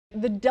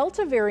The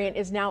Delta variant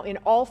is now in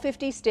all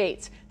 50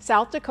 states.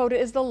 South Dakota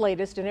is the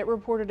latest, and it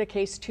reported a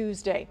case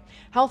Tuesday.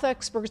 Health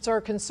experts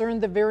are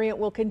concerned the variant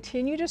will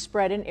continue to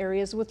spread in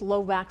areas with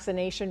low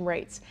vaccination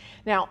rates.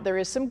 Now, there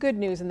is some good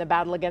news in the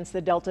battle against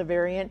the Delta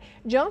variant.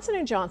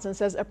 Johnson & Johnson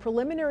says a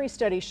preliminary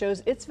study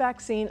shows its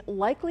vaccine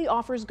likely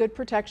offers good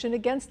protection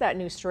against that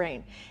new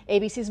strain.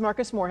 ABC's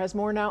Marcus Moore has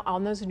more now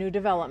on those new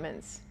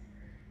developments.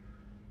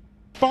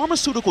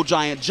 Pharmaceutical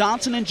giant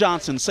Johnson &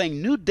 Johnson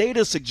saying new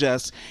data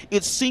suggests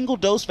its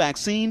single-dose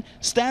vaccine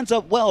stands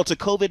up well to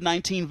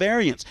COVID-19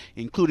 variants,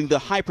 including the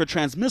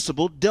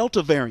hypertransmissible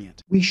Delta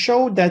variant. We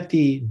showed that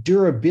the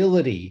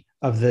durability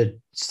of the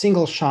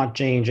single-shot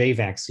J&J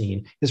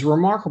vaccine is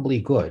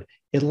remarkably good.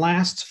 It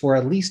lasts for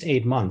at least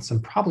 8 months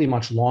and probably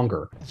much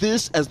longer.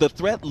 This as the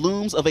threat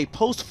looms of a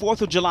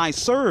post-4th of July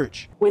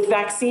surge. With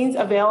vaccines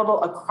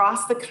available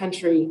across the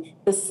country,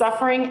 the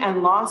suffering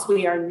and loss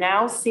we are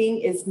now seeing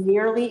is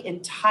nearly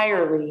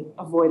entirely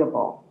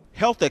avoidable.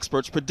 Health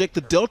experts predict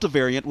the Delta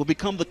variant will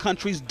become the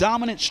country's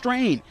dominant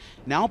strain,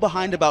 now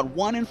behind about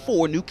 1 in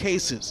 4 new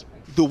cases.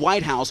 The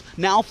White House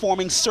now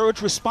forming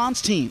surge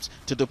response teams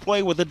to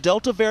deploy where the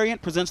Delta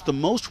variant presents the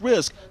most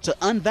risk to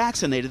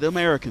unvaccinated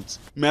Americans.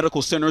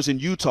 Medical centers in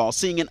Utah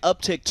seeing an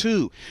uptick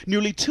too.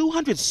 Nearly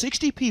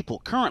 260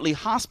 people currently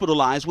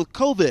hospitalized with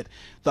COVID,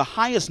 the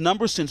highest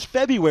number since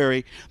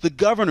February. The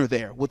governor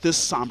there with this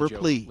somber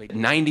plea.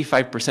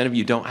 95% of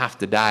you don't have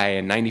to die,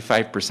 and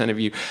 95% of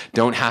you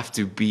don't have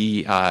to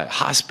be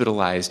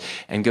hospitalized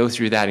and go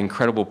through that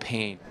incredible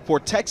pain. For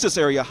Texas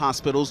area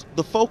hospitals,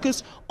 the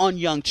focus on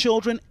young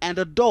children and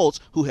adults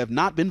who have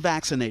not been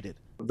vaccinated.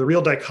 The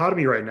real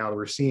dichotomy right now that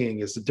we're seeing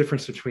is the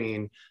difference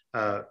between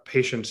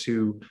patients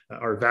who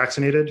are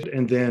vaccinated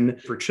and then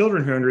for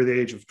children who are under the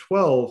age of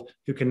 12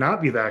 who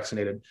cannot be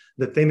vaccinated,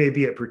 that they may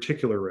be at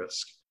particular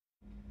risk.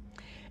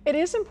 It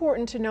is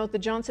important to note the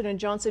Johnson &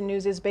 Johnson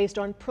news is based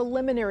on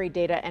preliminary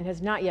data and has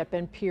not yet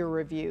been peer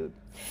reviewed.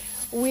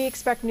 We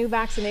expect new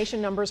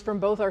vaccination numbers from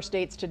both our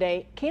states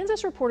today.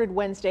 Kansas reported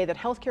Wednesday that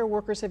healthcare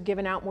workers have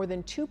given out more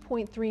than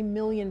 2.3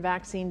 million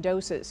vaccine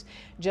doses.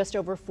 Just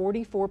over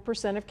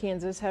 44% of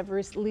Kansas have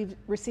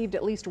received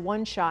at least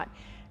one shot.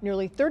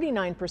 Nearly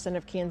 39%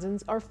 of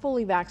Kansans are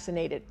fully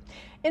vaccinated.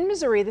 In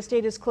Missouri, the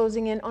state is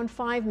closing in on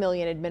 5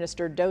 million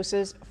administered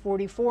doses.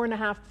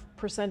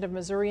 44.5% of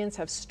Missourians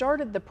have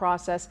started the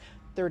process.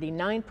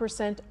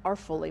 39% are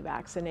fully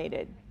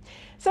vaccinated.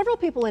 Several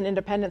people in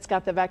Independence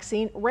got the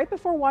vaccine right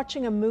before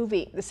watching a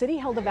movie. The city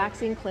held a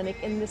vaccine clinic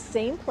in the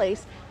same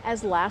place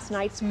as last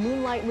night's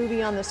Moonlight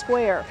movie on the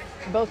square.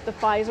 Both the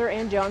Pfizer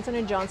and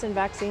Johnson & Johnson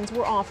vaccines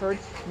were offered.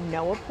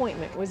 No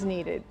appointment was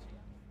needed.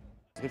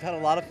 We've had a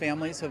lot of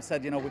families who have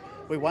said,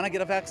 we want to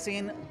get a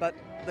vaccine, but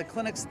the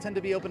clinics tend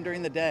to be open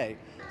during the day.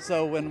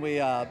 So when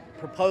we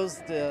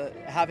proposed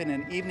having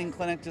an evening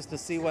clinic just to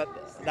see what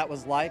that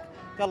was like,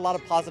 got a lot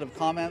of positive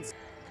comments.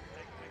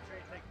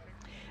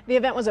 The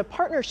event was a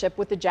partnership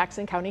with the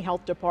Jackson County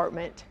Health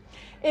Department.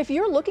 If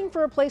you're looking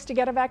for a place to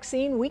get a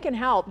vaccine, we can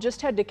help.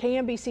 Just head to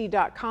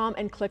KMBC.com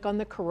and click on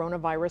the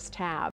coronavirus tab.